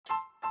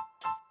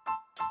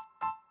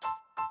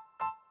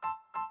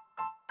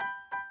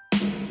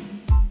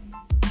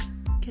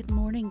Good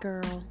morning,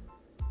 girl.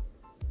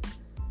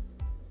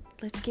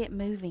 Let's get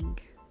moving.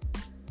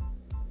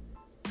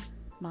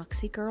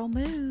 Moxie girl,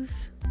 move.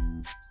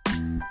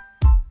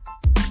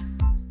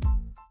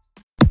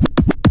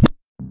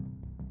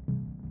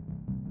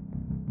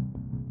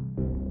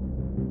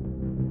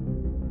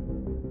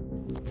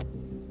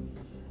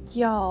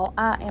 Y'all,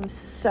 I am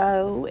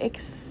so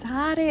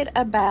excited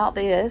about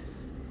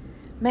this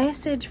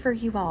message for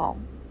you all.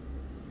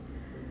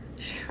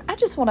 I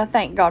just want to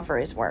thank God for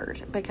His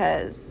Word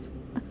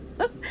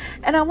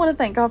and I want to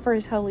thank God for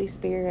His Holy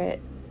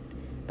Spirit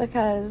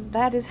because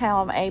that is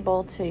how I'm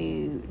able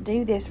to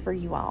do this for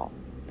you all.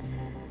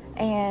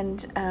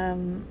 And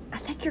I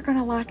think you're going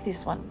to like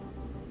this one.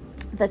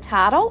 The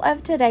title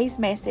of today's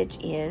message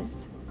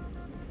is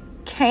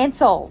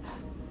Canceled.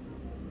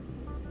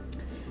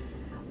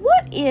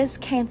 What is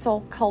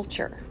cancel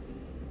culture?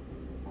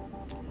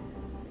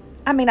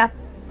 I mean, I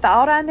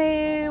thought I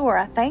knew, or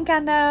I think I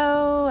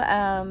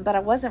know, but I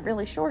wasn't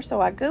really sure,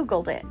 so I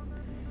Googled it.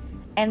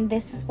 And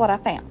this is what I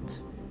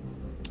found.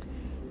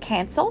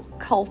 Cancel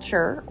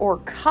culture, or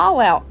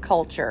call-out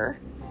culture,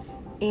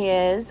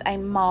 is a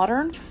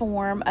modern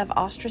form of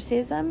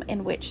ostracism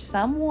in which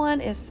someone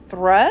is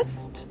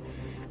thrust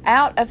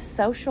out of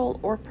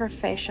social or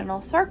professional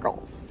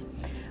circles,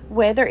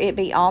 whether it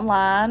be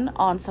online,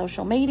 on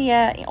social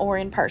media, or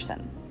in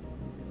person.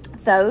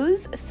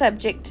 Those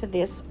subject to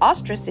this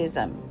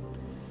ostracism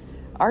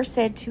are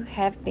said to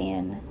have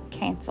been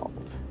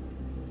canceled.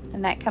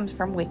 And that comes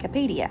from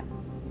Wikipedia.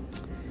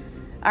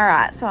 All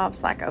right, so I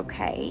was like,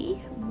 okay,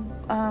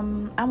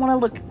 I want to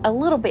look a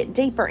little bit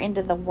deeper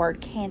into the word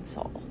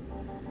cancel.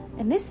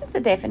 And this is the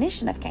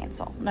definition of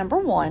cancel. Number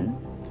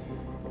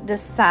 1,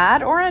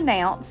 decide or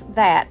announce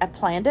that a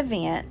planned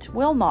event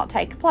will not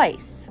take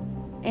place.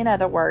 In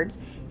other words,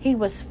 he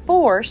was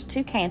forced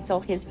to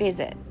cancel his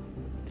visit.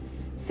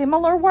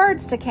 Similar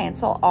words to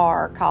cancel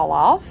are call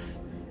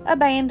off,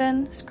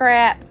 abandon,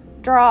 scrap,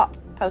 drop,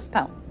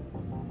 postpone.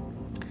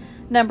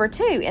 Number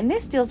 2, and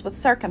this deals with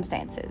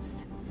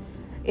circumstances.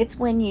 It's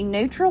when you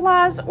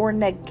neutralize or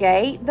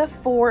negate the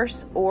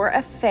force or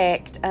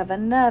effect of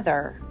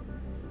another.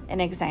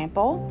 An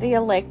example, the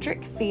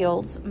electric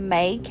fields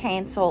may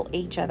cancel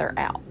each other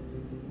out.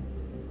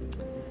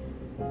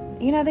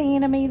 You know, the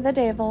enemy, the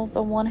devil,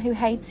 the one who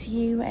hates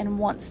you and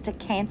wants to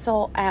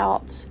cancel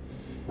out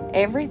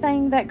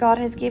everything that God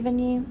has given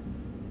you.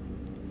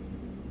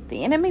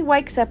 The enemy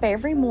wakes up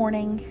every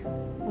morning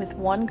with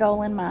one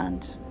goal in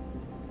mind.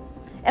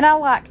 And I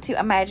like to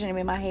imagine him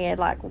in my head,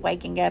 like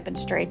waking up and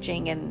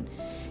stretching and,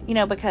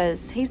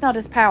 because he's not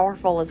as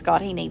powerful as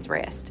God. He needs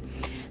rest.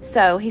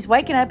 So he's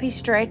waking up, he's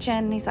stretching,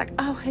 and he's like,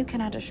 oh, who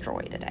can I destroy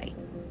today?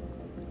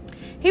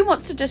 He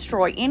wants to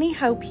destroy any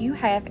hope you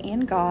have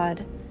in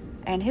God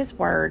and His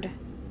Word,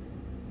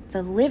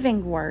 the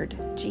living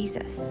Word,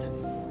 Jesus.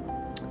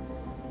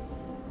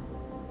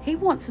 He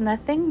wants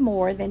nothing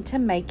more than to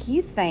make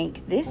you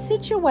think this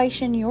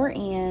situation you're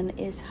in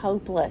is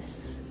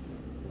hopeless.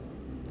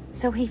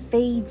 So he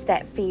feeds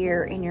that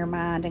fear in your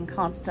mind and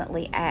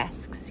constantly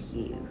asks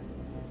you,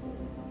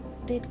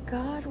 did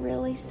God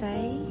really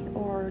say,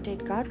 or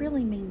did God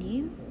really mean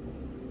you?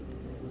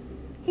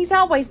 He's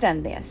always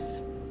done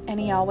this, and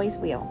he always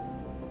will.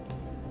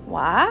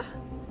 Why?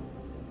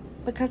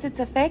 Because it's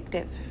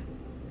effective.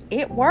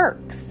 It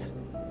works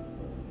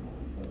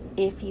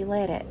if you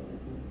let it.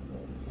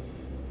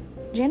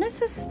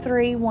 Genesis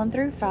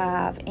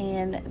 3:1-5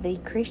 in the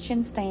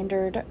Christian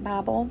Standard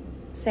Bible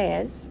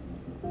says,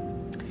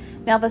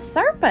 now the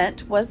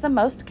serpent was the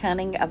most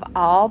cunning of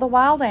all the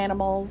wild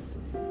animals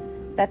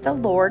that the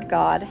Lord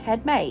God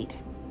had made.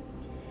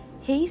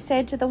 He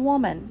said to the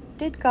woman,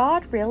 did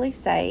God really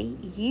say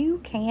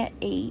you can't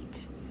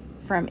eat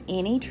from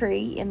any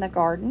tree in the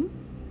garden?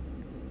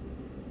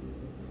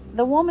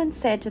 The woman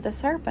said to the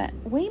serpent,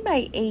 we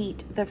may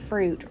eat the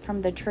fruit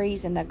from the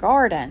trees in the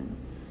garden,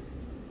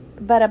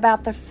 but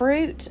about the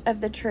fruit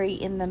of the tree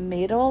in the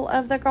middle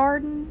of the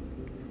garden,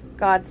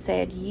 God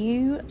said,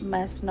 you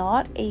must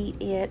not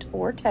eat it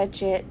or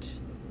touch it,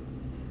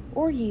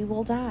 or you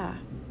will die.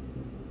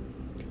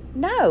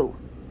 No,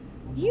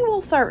 you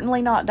will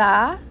certainly not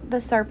die, the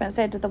serpent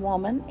said to the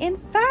woman. In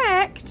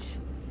fact,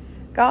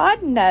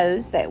 God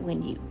knows that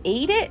when you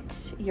eat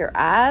it, your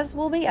eyes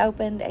will be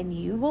opened and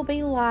you will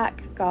be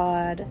like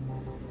God,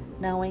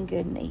 knowing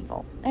good and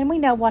evil. And we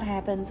know what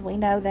happens. We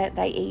know that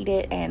they eat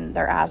it and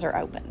their eyes are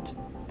opened.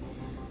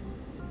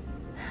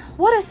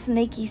 What a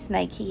sneaky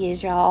snake he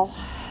is, y'all.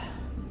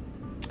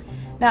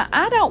 Now,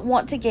 I don't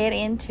want to get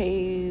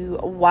into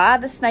why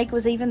the snake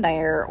was even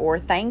there or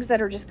things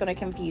that are just going to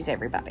confuse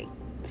everybody.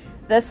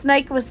 The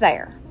snake was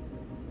there.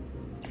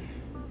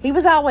 He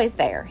was always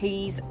there.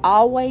 He's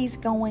always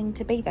going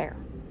to be there,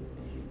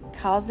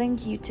 causing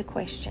you to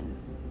question.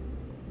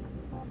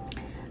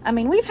 I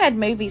mean, we've had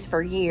movies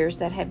for years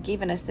that have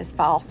given us this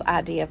false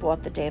idea of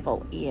what the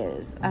devil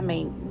is. I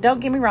mean, don't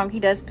get me wrong, he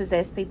does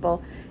possess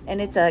people,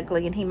 and it's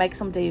ugly, and he makes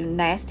them do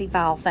nasty,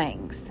 vile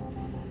things.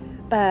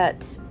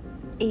 But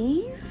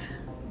Eve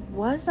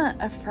wasn't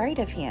afraid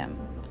of him.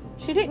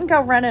 She didn't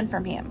go running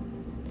from him.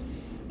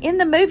 In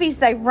the movies,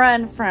 they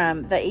run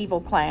from the evil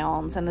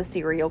clowns and the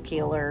serial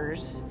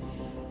killers.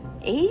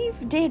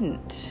 Eve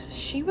didn't.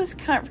 She was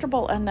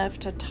comfortable enough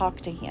to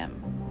talk to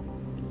him.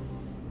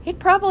 He'd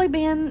probably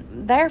been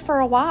there for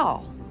a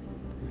while,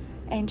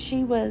 and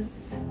she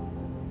was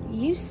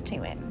used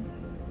to him.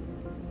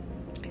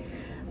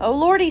 Oh,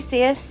 Lordy,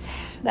 sis,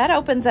 that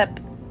opens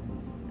up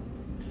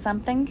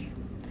something.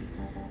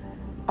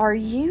 Are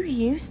you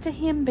used to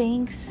him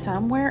being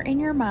somewhere in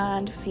your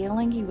mind,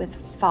 filling you with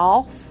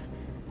false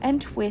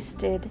and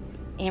twisted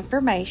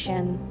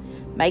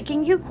information,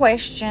 making you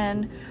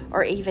question,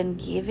 or even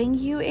giving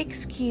you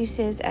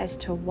excuses as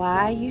to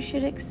why you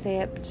should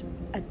accept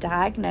a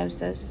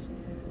diagnosis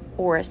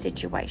or a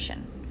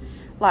situation?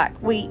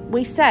 Like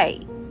we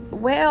say,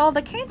 well,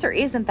 the cancer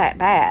isn't that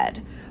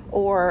bad,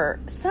 or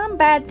some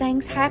bad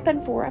things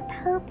happen for a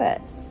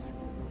purpose.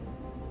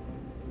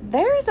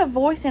 There's a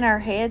voice in our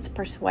heads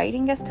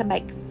persuading us to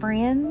make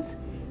friends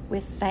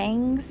with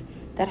things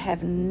that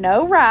have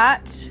no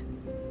right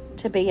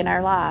to be in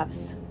our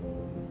lives,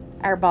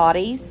 our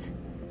bodies,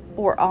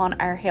 or on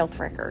our health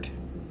record.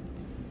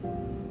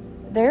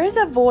 There is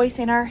a voice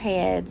in our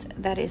heads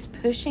that is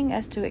pushing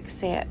us to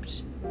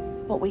accept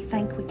what we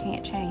think we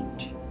can't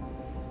change.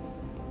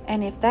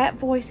 And if that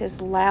voice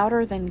is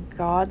louder than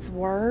God's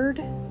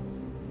word,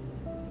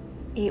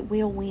 it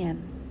will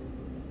win.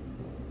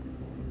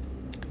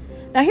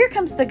 Now here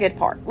comes the good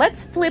part.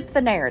 Let's flip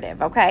the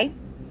narrative, okay?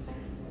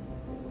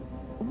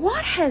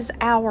 What has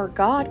our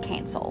God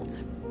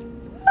canceled?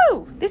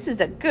 Woo! This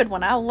is a good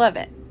one. I love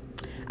it.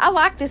 I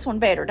like this one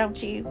better,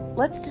 don't you?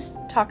 Let's just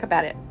talk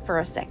about it for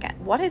a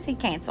second. What has he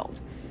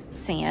canceled?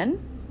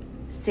 Sin,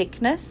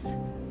 sickness,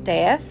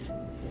 death,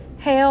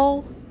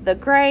 hell, the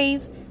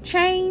grave,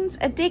 chains,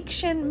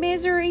 addiction,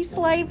 misery,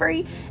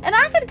 slavery, and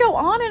I could go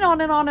on and on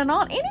and on and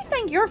on.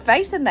 Anything you're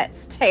facing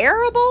that's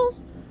terrible,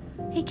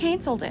 he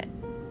canceled it.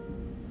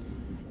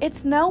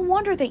 It's no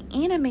wonder the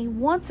enemy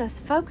wants us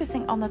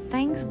focusing on the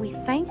things we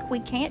think we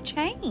can't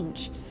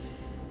change.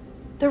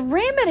 The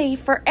remedy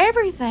for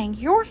everything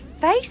you're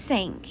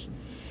facing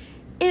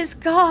is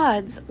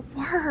God's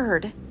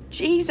word,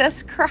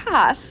 Jesus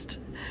Christ.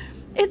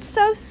 It's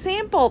so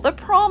simple. The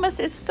promise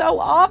is so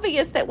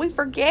obvious that we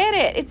forget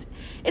it.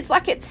 It's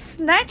like it's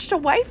snatched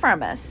away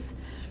from us.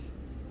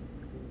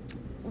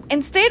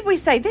 Instead, we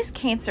say this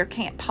cancer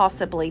can't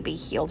possibly be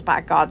healed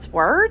by God's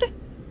word.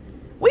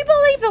 We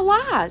believe the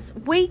lies.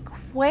 We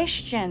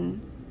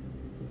question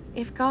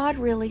if God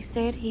really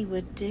said he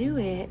would do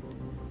it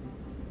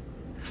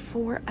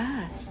for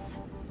us.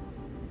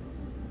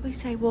 We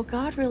say, will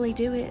God really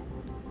do it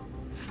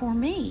for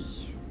me?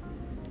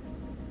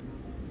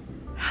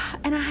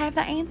 And I have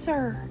the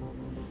answer.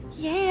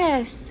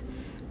 Yes.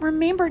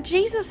 Remember,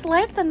 Jesus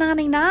left the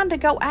 99 to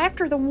go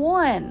after the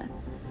one.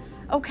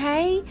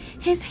 Okay?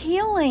 His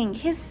healing,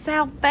 his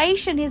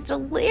salvation, his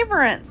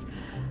deliverance,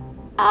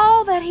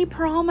 all that he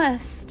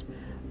promised,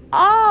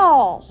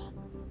 all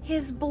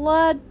his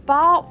blood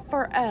bought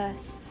for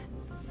us.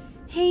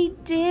 He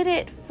did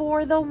it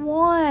for the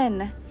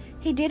one.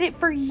 He did it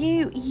for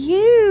you.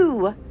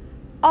 You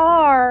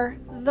are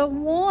the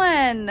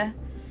one.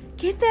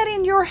 Get that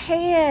in your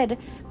head.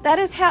 That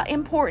is how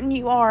important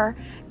you are.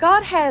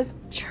 God has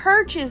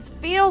churches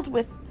filled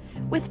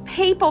with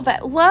people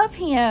that love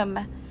him,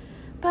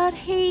 but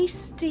he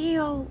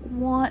still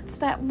wants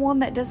that one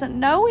that doesn't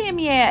know him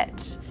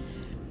yet.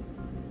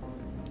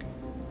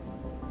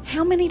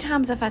 How many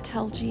times have I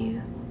told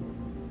you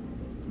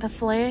the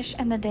flesh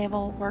and the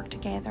devil work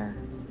together?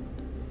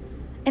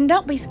 And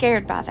don't be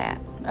scared by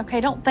that, okay?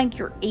 Don't think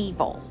you're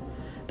evil.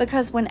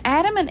 Because when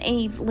Adam and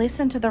Eve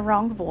listened to the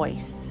wrong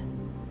voice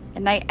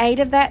and they ate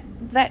of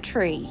that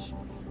tree,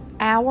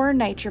 our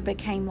nature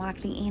became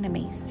like the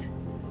enemy's.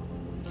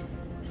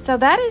 So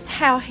that is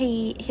how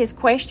his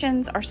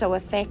questions are so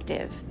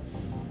effective.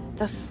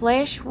 The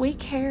flesh we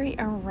carry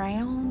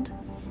around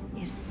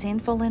is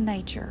sinful in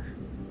nature.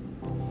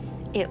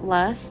 It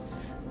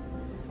lusts.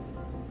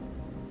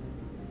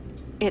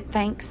 It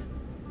thinks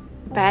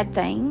bad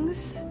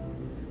things.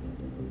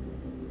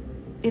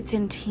 Its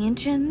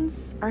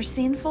intentions are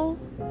sinful.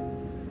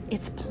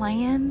 Its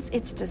plans,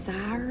 its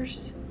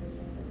desires.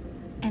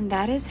 And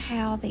that is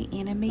how the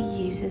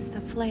enemy uses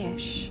the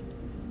flesh.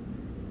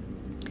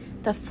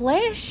 The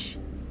flesh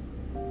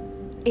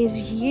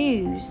is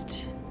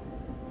used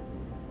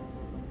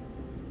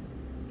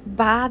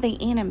by the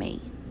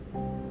enemy.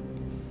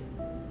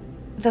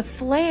 The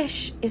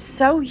flesh is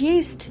so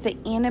used to the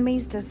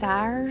enemy's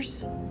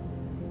desires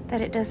that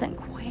it doesn't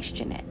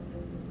question it.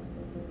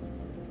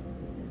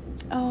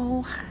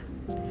 Oh,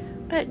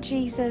 but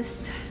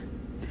Jesus,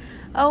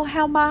 oh,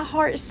 how my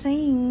heart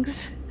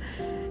sings.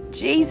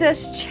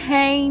 Jesus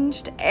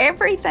changed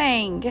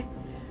everything.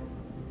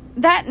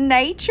 That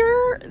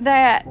nature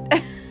that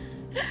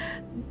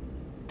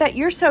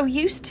you're so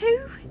used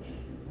to,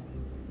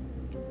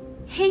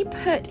 he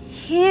put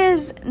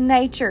his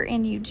nature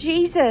in you.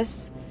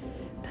 Jesus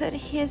put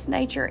his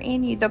nature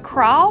in you. The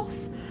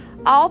cross,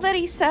 all that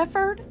he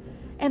suffered,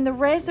 and the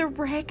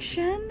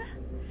resurrection,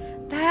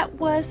 That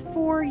was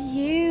for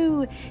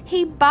you.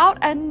 He bought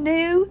a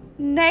new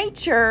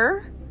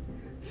nature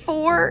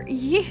for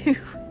you.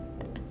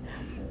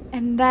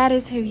 And that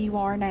is who you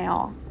are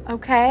now.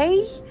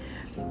 Okay?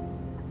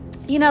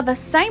 You know, the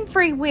same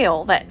free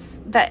will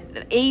that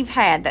Eve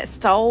had that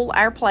stole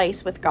our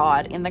place with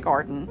God in the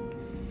garden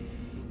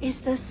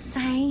is the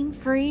same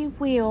free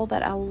will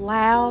that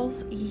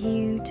allows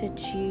you to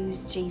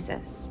choose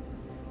Jesus.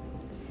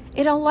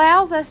 It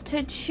allows us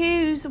to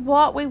choose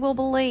what we will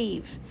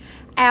believe.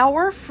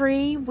 Our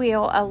free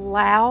will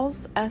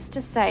allows us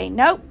to say,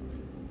 nope,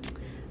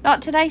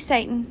 not today,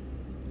 Satan.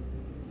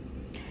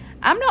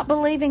 I'm not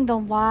believing the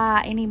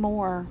lie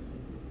anymore.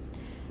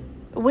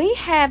 We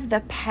have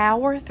the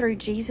power through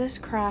Jesus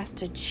Christ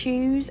to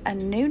choose a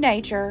new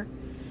nature,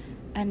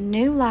 a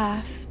new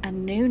life, a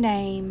new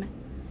name,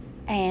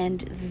 and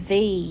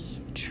the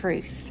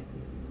truth.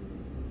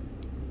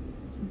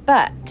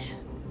 But,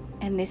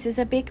 and this is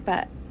a big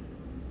but,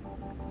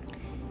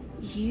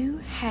 you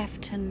have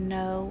to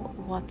know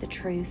what the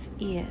truth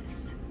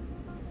is.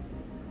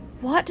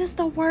 What does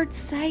the word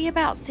say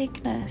about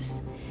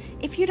sickness?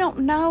 If you don't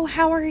know,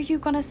 how are you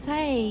going to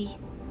say,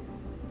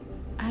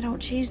 I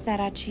don't choose that,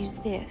 I choose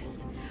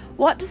this?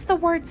 What does the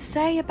word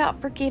say about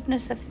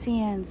forgiveness of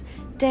sins,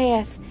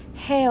 death,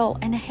 hell,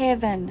 and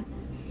heaven?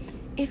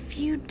 If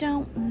you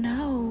don't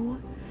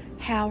know,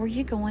 how are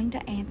you going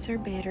to answer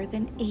better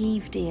than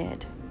Eve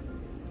did?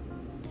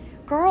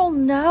 Girl,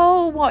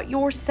 know what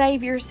your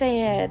Savior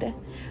said.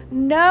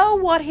 Know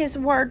what His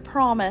Word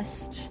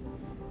promised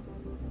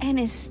and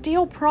is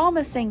still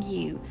promising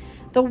you.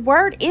 The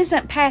Word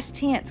isn't past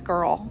tense,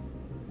 girl.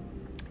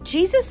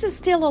 Jesus is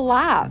still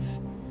alive.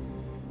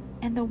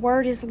 And the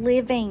Word is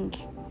living.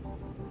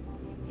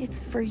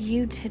 It's for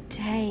you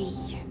today.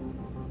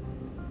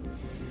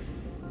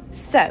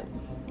 So,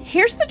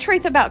 here's the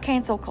truth about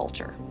cancel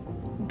culture.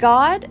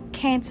 God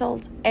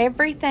canceled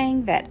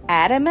everything that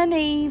Adam and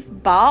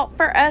Eve bought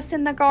for us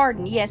in the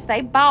garden. Yes,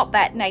 they bought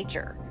that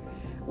nature.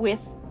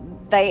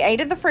 They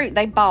ate of the fruit,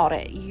 they bought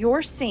it.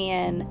 Your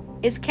sin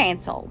is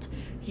canceled.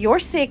 Your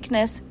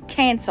sickness,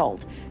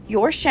 canceled.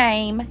 Your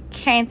shame,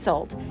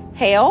 canceled.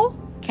 Hell,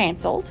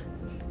 canceled.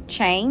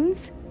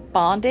 Chains,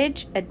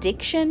 bondage,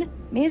 addiction,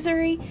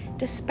 misery,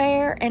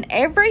 despair, and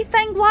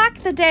everything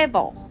like the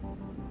devil,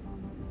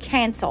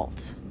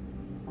 canceled.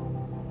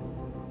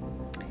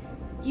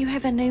 You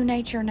have a new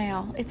nature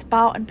now. It's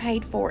bought and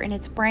paid for, and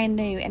it's brand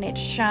new, and it's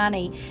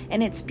shiny,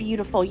 and it's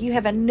beautiful. You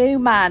have a new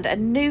mind, a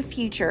new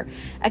future,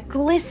 a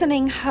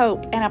glistening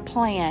hope, and a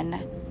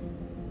plan.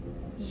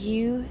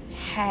 You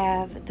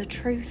have the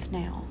truth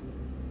now.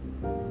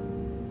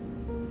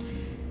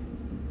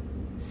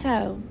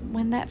 So,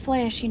 when that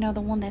flesh, the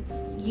one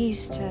that's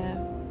used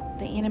to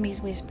the enemy's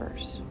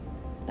whispers,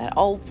 that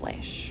old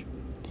flesh,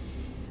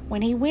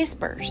 when he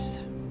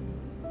whispers,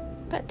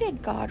 but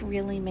did God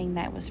really mean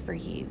that was for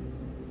you?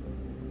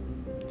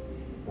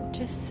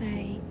 Just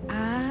say,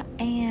 I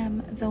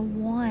am the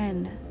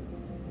one.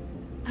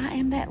 I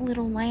am that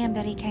little lamb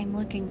that He came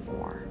looking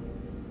for.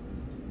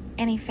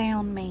 And He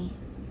found me.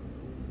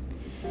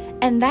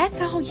 And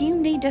that's all you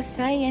need to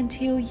say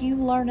until you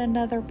learn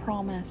another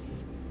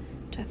promise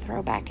to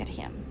throw back at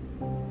Him.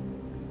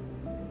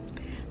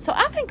 So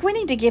I think we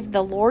need to give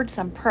the Lord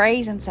some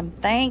praise and some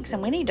thanks,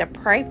 and we need to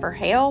pray for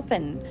help.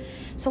 And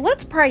so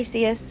let's pray,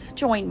 sis.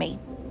 Join me.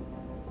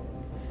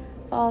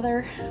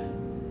 Father,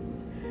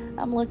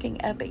 I'm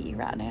looking up at You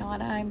right now,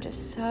 and I'm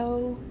just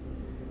so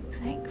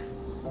thankful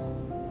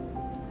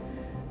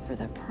for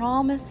the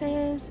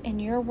promises in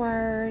Your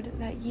word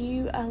that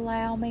You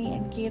allow me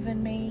and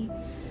given me.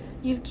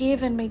 You've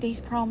given me these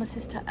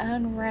promises to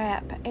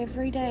unwrap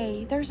every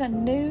day. There's a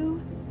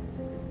new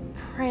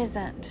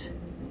present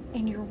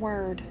in Your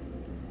word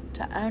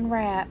to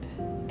unwrap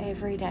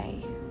every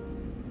day.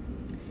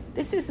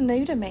 This is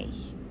new to me,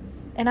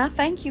 and I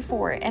thank You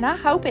for it, and I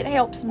hope it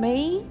helps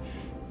me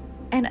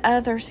and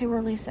others who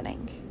are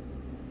listening,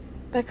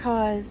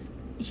 because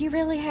You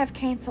really have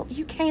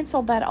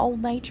canceled that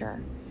old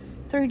nature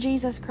through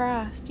Jesus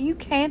Christ. You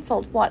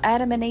canceled what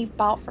Adam and Eve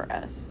bought for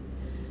us.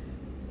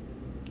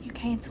 You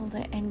canceled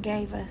it and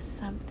gave us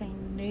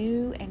something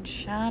new and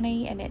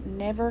shiny, and it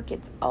never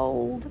gets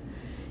old.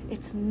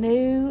 It's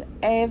new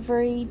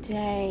every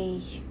day,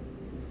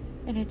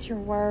 and it's Your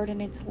word,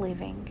 and it's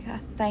living. I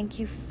thank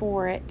You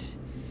for it.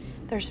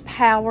 There's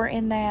power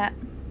in that.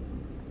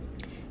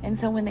 And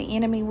so when the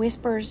enemy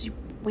whispers,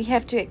 we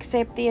have to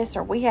accept this,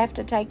 or we have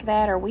to take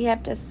that, or we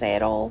have to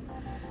settle,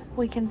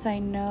 we can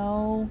say,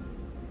 no,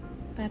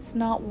 that's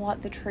not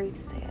what the truth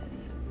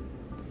says.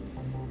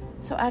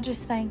 So I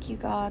just thank You,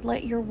 God.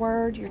 Let Your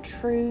word, Your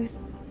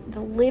truth,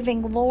 the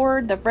living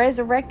Lord, the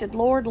resurrected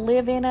Lord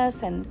live in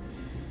us and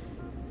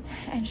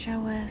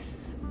show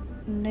us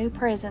new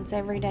presents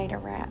every day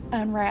to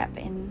unwrap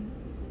in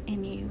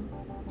You.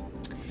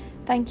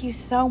 Thank You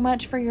so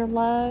much for Your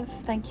love.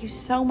 Thank You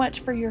so much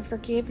for Your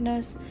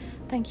forgiveness.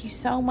 Thank You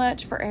so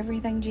much for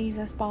everything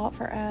Jesus bought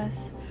for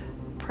us.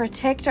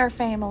 Protect our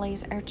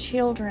families, our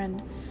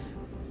children.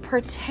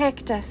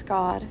 Protect us,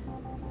 God.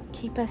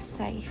 Keep us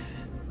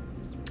safe.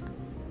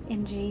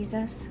 In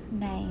Jesus'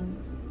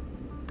 name,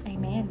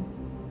 amen.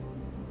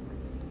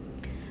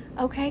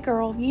 Okay,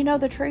 girl, you know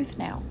the truth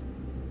now,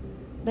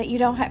 that you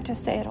don't have to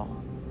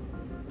settle.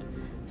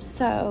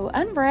 So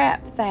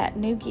unwrap that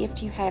new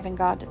gift you have in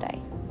God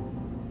today.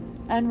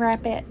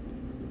 Unwrap it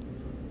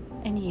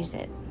and use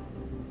it.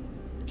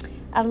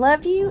 I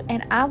love you,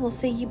 and I will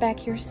see you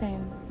back here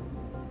soon.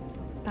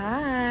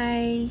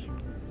 Bye.